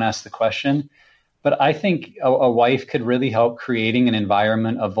 so they don't ask the question. But I think a wife could really help creating an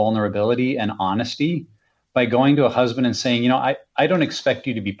environment of vulnerability and honesty by going to a husband and saying, I don't expect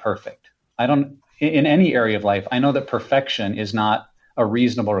you to be perfect. I don't, in any area of life, I know that perfection is not a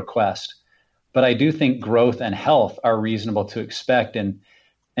reasonable request, but I do think growth and health are reasonable to expect. And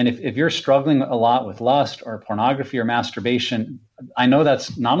if you're struggling a lot with lust or pornography or masturbation, I know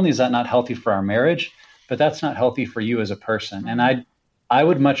that's not only is that not healthy for our marriage, but that's not healthy for you as a person. And I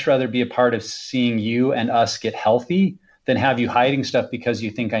would much rather be a part of seeing you and us get healthy than have you hiding stuff because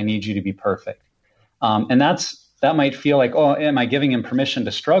you think I need you to be perfect. And that might feel like, oh, am I giving him permission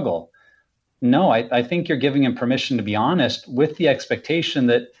to struggle? No, I think you're giving him permission to be honest, with the expectation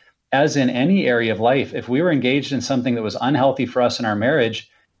that, as in any area of life, if we were engaged in something that was unhealthy for us in our marriage,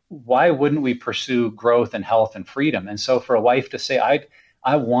 why wouldn't we pursue growth and health and freedom? And so for a wife to say,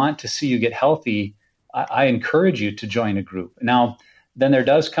 I want to see you get healthy, I encourage you to join a group. Now, then there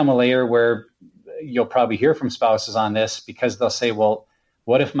does come a layer where you'll probably hear from spouses on this, because they'll say, well,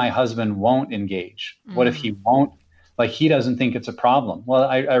 what if my husband won't engage? What if he won't, he doesn't think it's a problem? Well,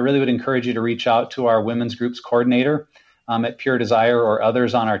 I really would encourage you to reach out to our women's groups coordinator at Pure Desire or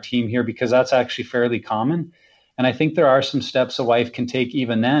others on our team here, because that's actually fairly common. And I think there are some steps a wife can take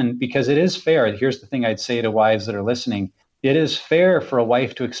even then, because it is fair. Here's the thing I'd say to wives that are listening. It is fair for a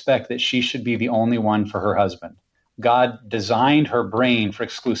wife to expect that she should be the only one for her husband. God designed her brain for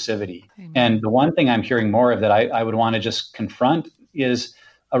exclusivity. Amen. And the one thing I'm hearing more of that I would want to just confront is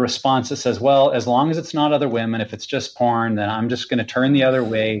a response that says, well, as long as it's not other women, if it's just porn, then I'm just going to turn the other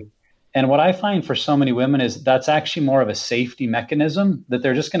way. And what I find for so many women is that's actually more of a safety mechanism, that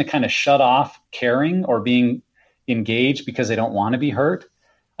they're just going to kind of shut off caring or being engaged because they don't want to be hurt.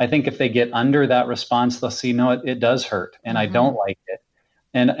 I think if they get under that response, they'll see, no, it does hurt, and I don't like it.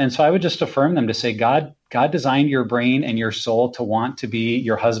 And so I would just affirm them to say, God designed your brain and your soul to want to be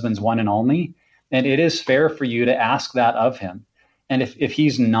your husband's one and only. And it is fair for you to ask that of him. And if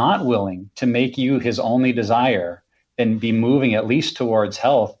he's not willing to make you his only desire and be moving at least towards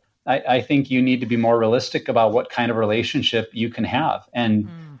health, I think you need to be more realistic about what kind of relationship you can have, and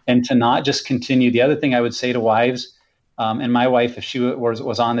to not just continue. The other thing I would say to wives, and my wife, if she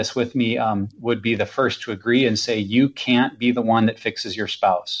was on this with me, would be the first to agree and say, you can't be the one that fixes your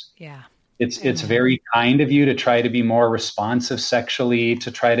spouse. Yeah. It's very kind of you to try to be more responsive sexually,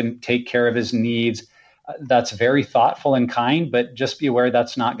 to try to take care of his needs. That's very thoughtful and kind, but just be aware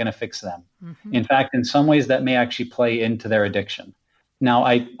that's not going to fix them. In fact, in some ways that may actually play into their addiction. Now,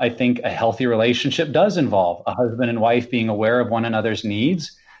 I think a healthy relationship does involve a husband and wife being aware of one another's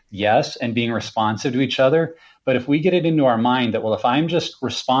needs, yes, and being responsive to each other. But if we get it into our mind that, well, if I'm just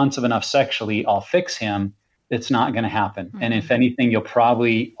responsive enough sexually, I'll fix him, it's not going to happen. And if anything, you'll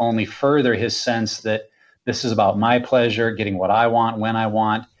probably only further his sense that this is about my pleasure, getting what I want, when I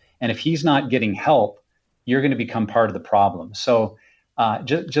want. And if he's not getting help, you're going to become part of the problem. So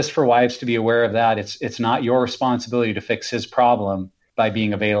just for wives to be aware of that, it's not your responsibility to fix his problem by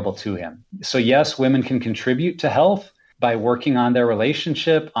being available to him. So yes, women can contribute to health by working on their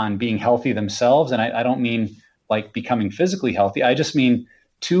relationship, on being healthy themselves. And I don't mean like becoming physically healthy. I just mean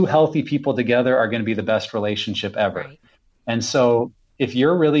two healthy people together are going to be the best relationship ever. Right. And so if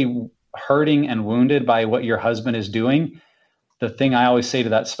you're really hurting and wounded by what your husband is doing, the thing I always say to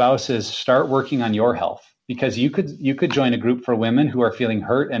that spouse is start working on your health, because you could join a group for women who are feeling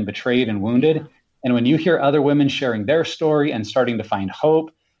hurt and betrayed and wounded. And when you hear other women sharing their story and starting to find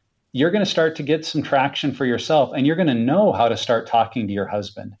hope, you're going to start to get some traction for yourself, and you're going to know how to start talking to your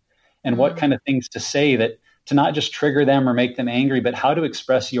husband and what kind of things to say that to not just trigger them or make them angry, but how to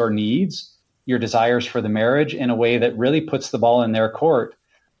express your needs, your desires for the marriage in a way that really puts the ball in their court.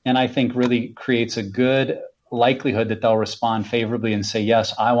 And I think really creates a good likelihood that they'll respond favorably and say,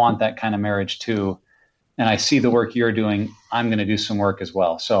 yes, I want that kind of marriage too. And I see the work you're doing. I'm going to do some work as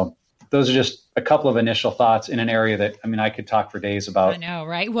well. So those are just a couple of initial thoughts in an area that, I mean, I could talk for days about. I know,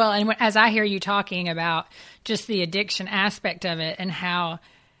 right? Well, and as I hear you talking about just the addiction aspect of it and how,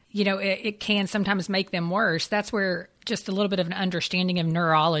 you know, it can sometimes make them worse, that's where just a little bit of an understanding of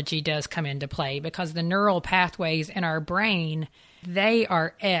neurology does come into play, because the neural pathways in our brain, they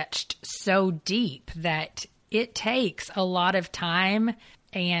are etched so deep that it takes a lot of time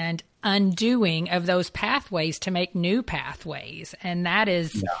and undoing of those pathways to make new pathways. And that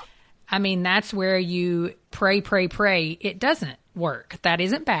is, I mean, that's where you pray. It doesn't work. That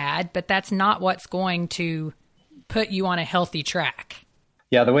isn't bad, but that's not what's going to put you on a healthy track.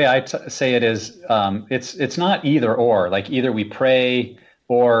 Yeah, the way I say it is, it's not either or. Like either we pray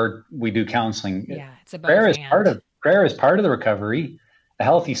or we do counseling. Yeah, it's a prayer is part of the recovery. A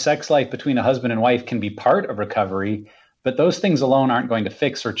healthy sex life between a husband and wife can be part of recovery, but those things alone aren't going to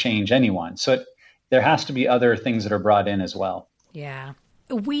fix or change anyone. So there has to be other things that are brought in as well. Yeah.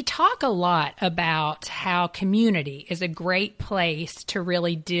 We talk a lot about how community is a great place to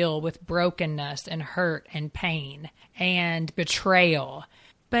really deal with brokenness and hurt and pain and betrayal.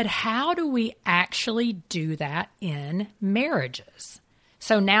 But how do we actually do that in marriages?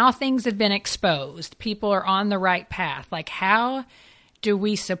 So now things have been exposed. People are on the right path. Like, how do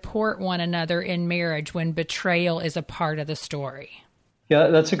we support one another in marriage when betrayal is a part of the story? Yeah,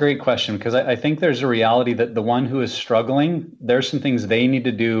 that's a great question, because I think there's a reality that the one who is struggling, there's some things they need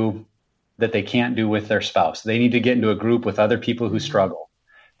to do that they can't do with their spouse. They need to get into a group with other people who struggle.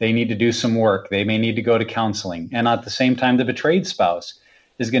 They need to do some work. They may need to go to counseling. And at the same time, the betrayed spouse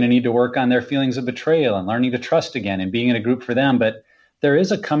is going to need to work on their feelings of betrayal and learning to trust again and being in a group for them. But there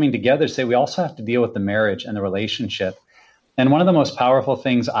is a coming together to say we also have to deal with the marriage and the relationship. And one of the most powerful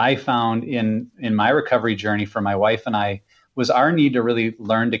things I found in my recovery journey for my wife and I was our need to really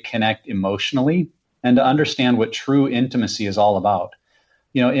learn to connect emotionally and to understand what true intimacy is all about.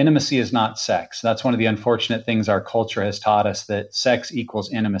 You know, intimacy is not sex. That's one of the unfortunate things our culture has taught us, that sex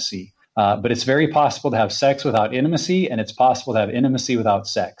equals intimacy. But it's very possible to have sex without intimacy, and it's possible to have intimacy without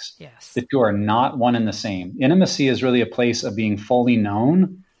sex. Yes. The two are not one and the same. Intimacy is really a place of being fully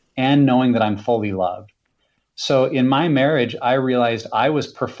known and knowing that I'm fully loved. So in my marriage, I realized I was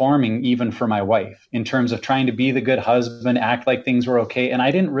performing even for my wife in terms of trying to be the good husband, act like things were okay. And I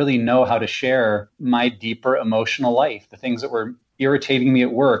didn't really know how to share my deeper emotional life, the things that were irritating me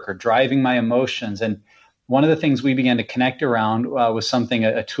at work or driving my emotions. And one of the things we began to connect around was something,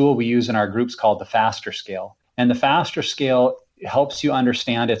 a tool we use in our groups called the FASTER scale. And the FASTER scale helps you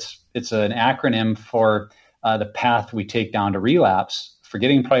understand, it's an acronym for the path we take down to relapse: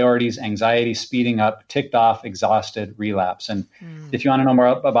 forgetting priorities, anxiety, speeding up, ticked off, exhausted, relapse. And if you want to know more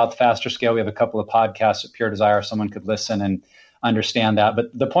about the FASTER scale, we have a couple of podcasts at Pure Desire. Someone could listen and understand that.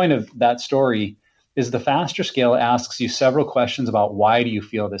 But the point of that story is the FASTER scale asks you several questions about why do you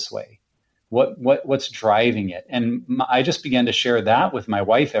feel this way? What's driving it? And I just began to share that with my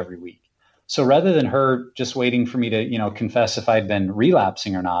wife every week. So rather than her just waiting for me to, confess if I'd been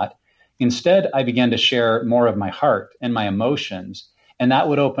relapsing or not, instead I began to share more of my heart and my emotions. And that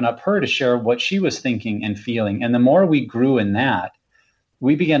would open up her to share what she was thinking and feeling. And the more we grew in that,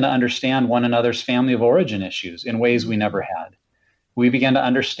 we began to understand one another's family of origin issues in ways we never had. We began to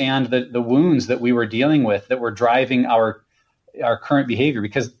understand the wounds that we were dealing with that were driving our current behavior.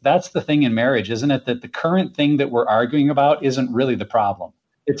 Because that's the thing in marriage, isn't it? That the current thing that we're arguing about isn't really the problem.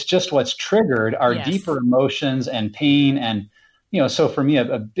 It's just what's triggered our deeper emotions and pain. And, so for me,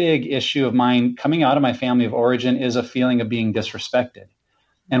 a big issue of mine coming out of my family of origin is a feeling of being disrespected.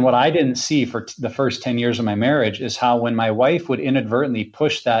 And what I didn't see for the first 10 years of my marriage is how when my wife would inadvertently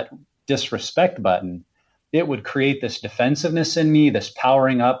push that disrespect button, it would create this defensiveness in me, this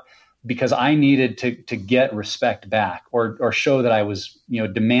powering up, because I needed to get respect back or show that I was,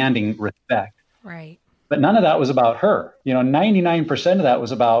 demanding respect. Right. But none of that was about her. 99% of that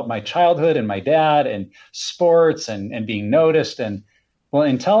was about my childhood and my dad and sports and being noticed. And well,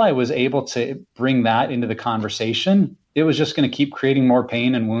 until I was able to bring that into the conversation, it was just going to keep creating more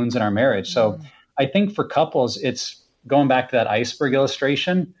pain and wounds in our marriage. So I think for couples, it's going back to that iceberg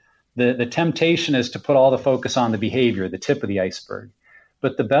illustration. The temptation is to put all the focus on the behavior, the tip of the iceberg.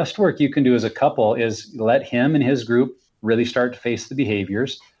 But the best work you can do as a couple is let him and his group really start to face the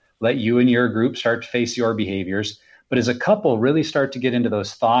behaviors. Let you and your group start to face your behaviors. but as a couple really start to get into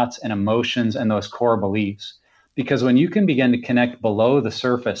those thoughts and emotions and those core beliefs. Because when you can begin to connect below the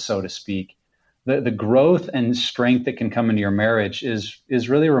surface, so to speak, the growth and strength that can come into your marriage is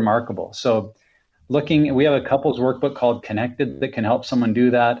really remarkable. So we have a couples workbook called Connected that can help someone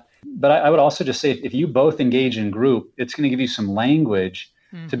do that. But I would also just say, if you both engage in group, it's going to give you some language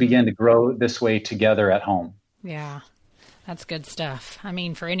to begin to grow this way together at home. Yeah, that's good stuff. I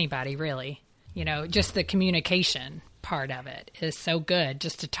mean, for anybody, really. Just the communication part of it is so good,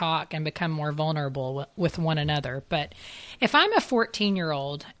 just to talk and become more vulnerable with one another. But if I'm a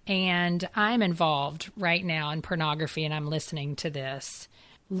 14-year-old and I'm involved right now in pornography and I'm listening to this,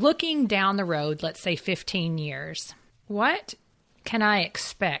 looking down the road, let's say 15 years, what can I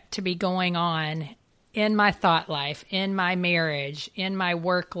expect to be going on in my thought life, in my marriage, in my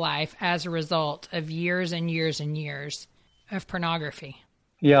work life as a result of years and years and years of pornography?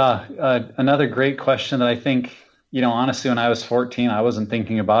 Yeah, another great question that I think, honestly, when I was 14, I wasn't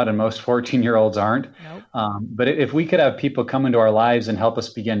thinking about, and most 14-year-olds aren't. Nope. But if we could have people come into our lives and help us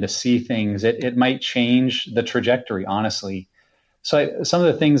begin to see things, it might change the trajectory, honestly. So some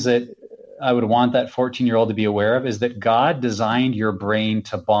of the things that I would want that 14-year-old to be aware of is that God designed your brain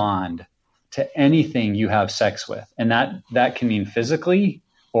to bond to anything you have sex with. And that can mean physically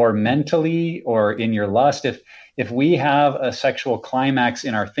or mentally or in your lust. If we have a sexual climax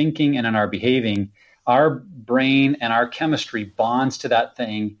in our thinking and in our behaving, our brain and our chemistry bonds to that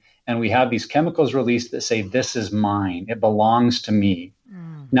thing. And we have these chemicals released that say, this is mine. It belongs to me.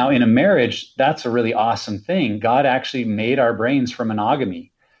 Now, in a marriage, that's a really awesome thing. God actually made our brains for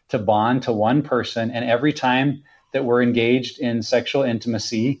monogamy, to bond to one person. And every time that we're engaged in sexual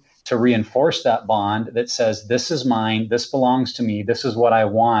intimacy, to reinforce that bond that says, this is mine, this belongs to me, this is what I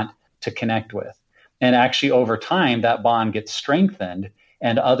want to connect with. And actually, over time, that bond gets strengthened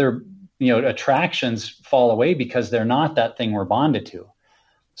and other attractions fall away because they're not that thing we're bonded to.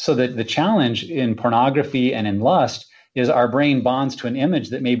 So the challenge in pornography and in lust is our brain bonds to an image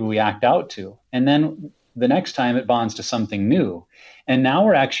that maybe we act out to. And then the next time it bonds to something new. And now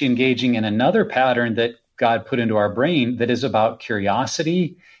we're actually engaging in another pattern that God put into our brain that is about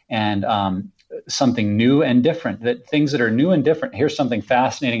curiosity and something new and different, that things that are new and different. Here's something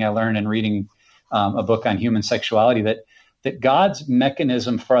fascinating I learned in reading a book on human sexuality, that God's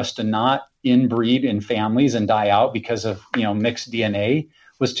mechanism for us to not inbreed in families and die out because of mixed DNA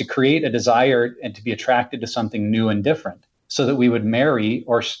was to create a desire and to be attracted to something new and different so that we would marry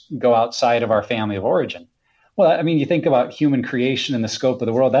or go outside of our family of origin. Well, I mean, you think about human creation and the scope of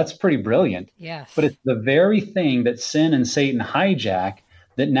the world, that's pretty brilliant. Yes. But it's the very thing that sin and Satan hijack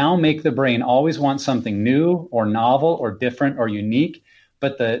that now make the brain always want something new or novel or different or unique.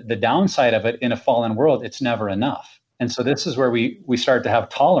 But the downside of it in a fallen world, it's never enough. And so this is where we start to have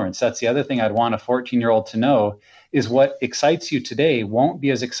tolerance. That's the other thing I'd want a 14-year-old to know is what excites you today won't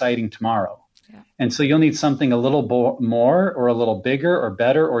be as exciting tomorrow. Yeah. And so you'll need something a little more or a little bigger or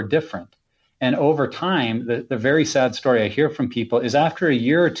better or different. And over time, the very sad story I hear from people is after a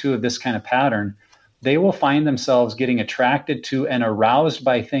year or two of this kind of pattern, they will find themselves getting attracted to and aroused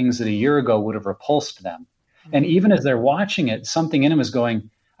by things that a year ago would have repulsed them. Mm-hmm. And even as they're watching it, something in them is going,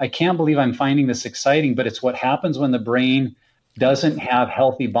 I can't believe I'm finding this exciting, but it's what happens when the brain doesn't have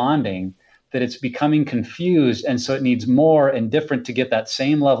healthy bonding, that it's becoming confused. And so it needs more and different to get that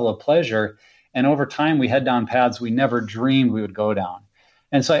same level of pleasure. And over time, we head down paths we never dreamed we would go down.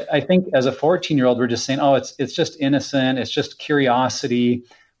 And so I think as a 14-year-old, we're just saying, oh, it's just innocent. It's just curiosity.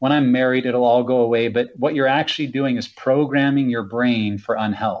 When I'm married, it'll all go away. But what you're actually doing is programming your brain for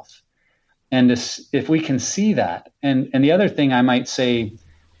unhealth. And if we can see that, and the other thing I might say,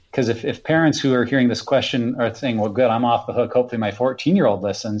 because if parents who are hearing this question are saying, well, good, I'm off the hook, hopefully my 14-year-old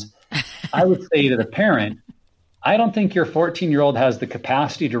listens, I would say to the parent, I don't think your 14-year-old has the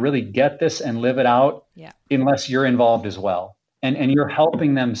capacity to really get this and live it out unless you're involved as well. And you're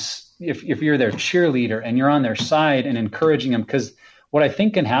helping them, if you're their cheerleader and you're on their side and encouraging them, because what I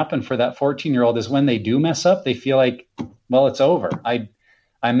think can happen for that 14-year-old is when they do mess up, they feel like, well, it's over.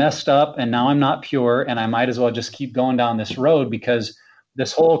 I messed up and now I'm not pure and I might as well just keep going down this road because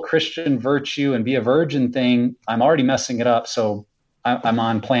this whole Christian virtue and be a virgin thing, I'm already messing it up. So I'm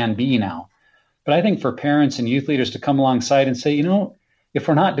on plan B now. But I think for parents and youth leaders to come alongside and say, if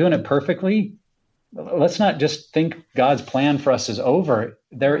we're not doing it perfectly, let's not just think God's plan for us is over.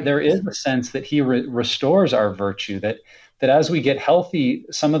 There is a sense that he restores our virtue, that as we get healthy,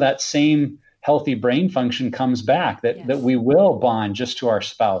 some of that same healthy brain function comes back, that we will bond just to our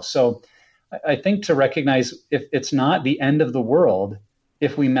spouse. So I think to recognize if it's not the end of the world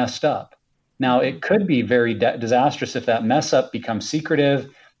if we messed up. Now, it could be very disastrous if that mess up becomes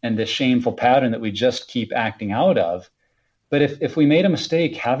secretive and this shameful pattern that we just keep acting out of. But if we made a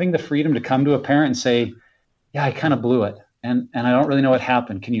mistake, having the freedom to come to a parent and say, yeah, I kind of blew it, and I don't really know what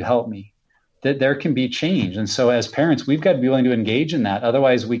happened. Can you help me? That there can be change. And so as parents, we've got to be willing to engage in that.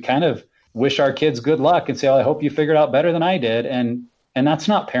 Otherwise, we kind of wish our kids good luck and say, oh, I hope you figured out better than I did. And that's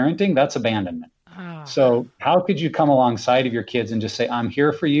not parenting, that's abandonment. Oh. So how could you come alongside of your kids and just say, I'm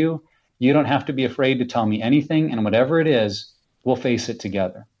here for you. You don't have to be afraid to tell me anything. And whatever it is, we'll face it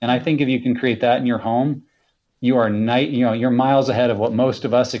together. And I think if you can create that in your home, you are you're miles ahead of what most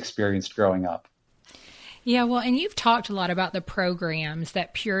of us experienced growing up. Yeah, well, and you've talked a lot about the programs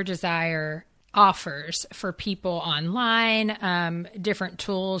that Pure Desire offers for people online, different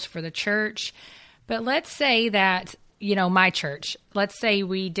tools for the church. But let's say that, my church, let's say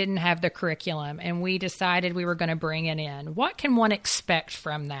we didn't have the curriculum and we decided we were going to bring it in. What can one expect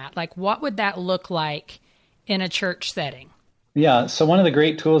from that? Like, what would that look like in a church setting? Yeah, so one of the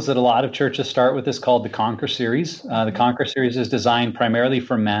great tools that a lot of churches start with is called the Conquer Series. The Conquer Series is designed primarily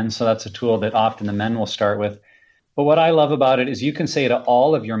for men, so that's a tool that often the men will start with. But what I love about it is you can say to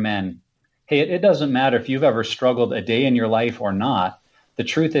all of your men, hey, it doesn't matter if you've ever struggled a day in your life or not. The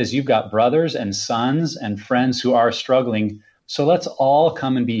truth is you've got brothers and sons and friends who are struggling. So let's all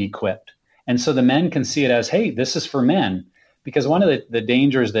come and be equipped. And so the men can see it as, hey, this is for men. Because one of the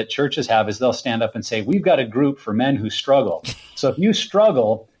dangers that churches have is they'll stand up and say, we've got a group for men who struggle. So if you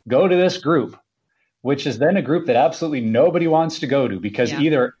struggle, go to this group, which is then a group that absolutely nobody wants to go to because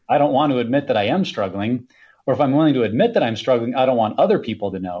either I don't want to admit that I am struggling, or if I'm willing to admit that I'm struggling, I don't want other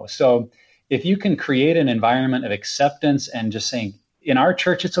people to know. So if you can create an environment of acceptance and just saying, in our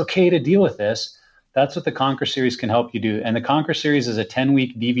church, it's okay to deal with this, that's what the Conquer Series can help you do. And the Conquer Series is a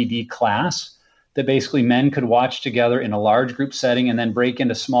 10-week DVD class that basically men could watch together in a large group setting and then break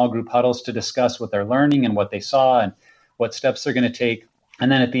into small group huddles to discuss what they're learning and what they saw and what steps they're going to take.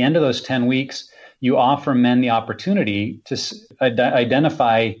 And then at the end of those 10 weeks, you offer men the opportunity to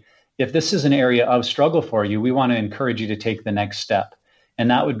identify if this is an area of struggle for you, we want to encourage you to take the next step.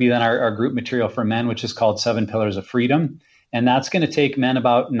 And that would be then our group material for men, which is called 7 Pillars of Freedom. And that's going to take men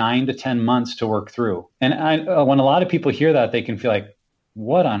about 9 to 10 months to work through. And when a lot of people hear that, they can feel like,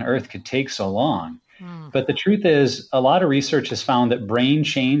 what on earth could take so long? But the truth is, a lot of research has found that brain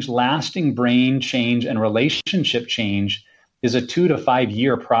change, lasting brain change and relationship change is a 2 to 5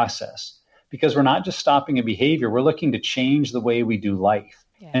 year process because we're not just stopping a behavior, we're looking to change the way we do life.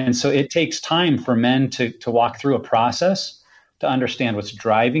 Yeah. And so it takes time for men to walk through a process, to understand what's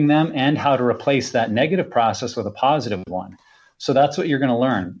driving them and how to replace that negative process with a positive one. So that's what you're going to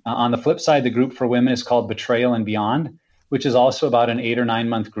learn. On the flip side, the group for women is called Betrayal and Beyond, which is also about an 8 or 9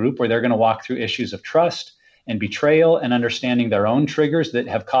 month group where they're going to walk through issues of trust and betrayal and understanding their own triggers that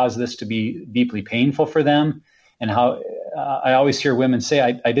have caused this to be deeply painful for them. And how I always hear women say,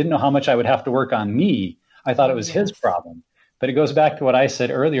 I didn't know how much I would have to work on me. I thought it was his problem. But it goes back to what I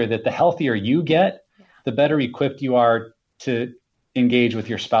said earlier, that the healthier you get, the better equipped you are to engage with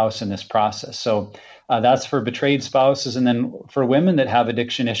your spouse in this process. So that's for betrayed spouses. And then for women that have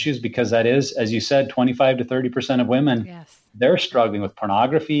addiction issues, because that is, as you said, 25 to 30% of women, they're struggling with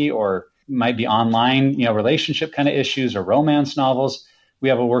pornography or might be online, relationship kind of issues or romance novels. We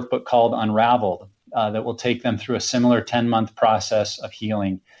have a workbook called Unraveled that will take them through a similar 10-month process of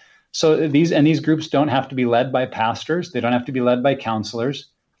healing. So these groups don't have to be led by pastors. They don't have to be led by counselors.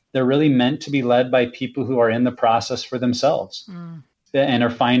 They're really meant to be led by people who are in the process for themselves and are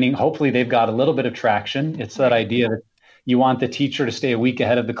finding, hopefully they've got a little bit of traction. It's that idea that you want the teacher to stay a week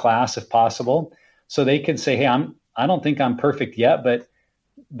ahead of the class if possible. So they can say, hey, I don't think I'm perfect yet, but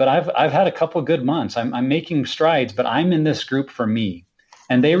I've had a couple good months. I'm making strides, but I'm in this group for me.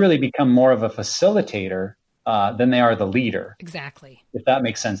 And they really become more of a facilitator than they are the leader. Exactly. If that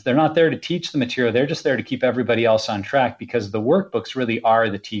makes sense. They're not there to teach the material. They're just there to keep everybody else on track because the workbooks really are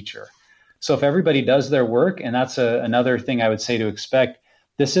the teacher. So if everybody does their work, and that's another thing I would say to expect,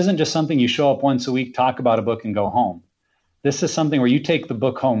 this isn't just something you show up once a week, talk about a book and go home. This is something where you take the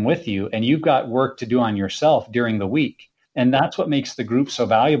book home with you and you've got work to do on yourself during the week. And that's what makes the group so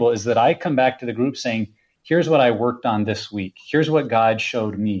valuable is that I come back to the group saying, here's what I worked on this week. Here's what God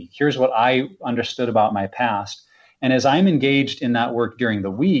showed me. Here's what I understood about my past. And as I'm engaged in that work during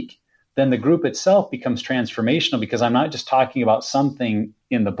the week, then the group itself becomes transformational because I'm not just talking about something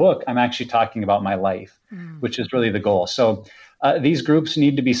in the book. I'm actually talking about my life, which is really the goal. So these groups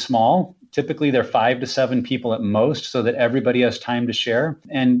need to be small. Typically, they're 5 to 7 people at most so that everybody has time to share.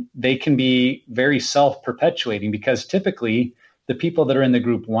 And they can be very self-perpetuating because typically the people that are in the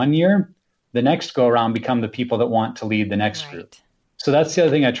group 1 year, the next go around become the people that want to lead the next group. So that's the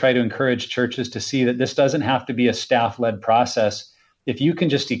other thing I try to encourage churches to see, that this doesn't have to be a staff-led process. if you can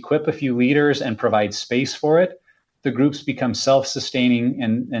just equip a few leaders and provide space for it, the groups become self-sustaining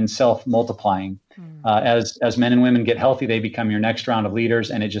and self-multiplying. As men and women get healthy, they become your next round of leaders,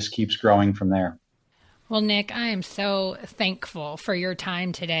 and it just keeps growing from there. Well, Nick, I am so thankful for your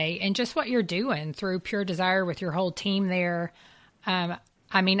time today and just what you're doing through Pure Desire with your whole team there.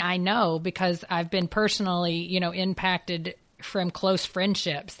 I know because I've been personally, impacted from close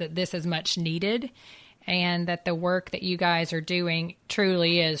friendships that this is much needed, and that the work that you guys are doing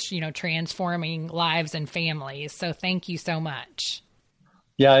truly is, transforming lives and families. So thank you so much.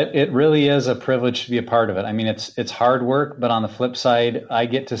 Yeah, it really is a privilege to be a part of it. I mean, it's hard work, but on the flip side, I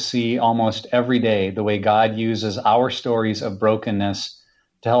get to see almost every day the way God uses our stories of brokenness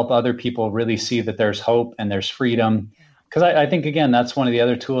to help other people really see that there's hope and there's freedom. Because I think, again, that's one of the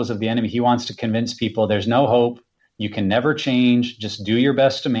other tools of the enemy. He wants to convince people there's no hope. You can never change. Just do your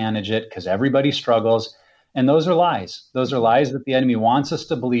best to manage it because everybody struggles. And those are lies. Those are lies that the enemy wants us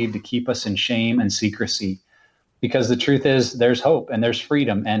to believe to keep us in shame and secrecy. Because the truth is there's hope and there's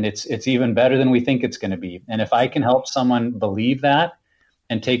freedom, and it's even better than we think it's going to be. And if I can help someone believe that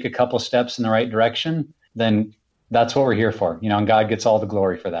and take a couple steps in the right direction, then that's what we're here for. And God gets all the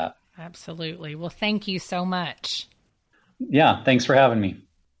glory for that. Absolutely. Well, thank you so much. Yeah, thanks for having me.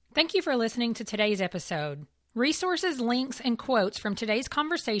 Thank you for listening to today's episode. Resources, links, and quotes from today's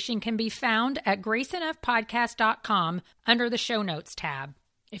conversation can be found at graceenoughpodcast.com under the Show Notes tab.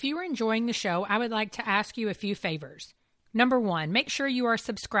 If you are enjoying the show, I would like to ask you a few favors. Number one, make sure you are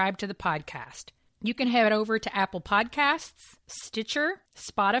subscribed to the podcast. You can head over to Apple Podcasts, Stitcher,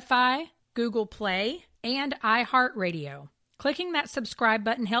 Spotify, Google Play, and iHeartRadio. Clicking that subscribe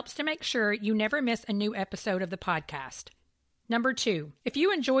button helps to make sure you never miss a new episode of the podcast. Number two, if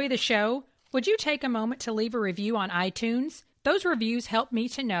you enjoy the show, would you take a moment to leave a review on iTunes? Those reviews help me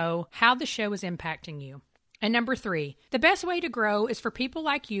to know how the show is impacting you. And number three, the best way to grow is for people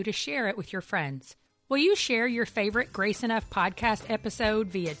like you to share it with your friends. Will you share your favorite Grace Enough podcast episode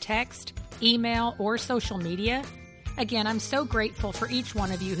via text, email, or social media? Again, I'm so grateful for each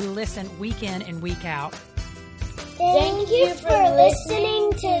one of you who listen week in and week out. Thank you for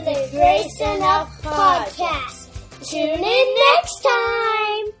listening to the Grace Enough podcast. Tune in next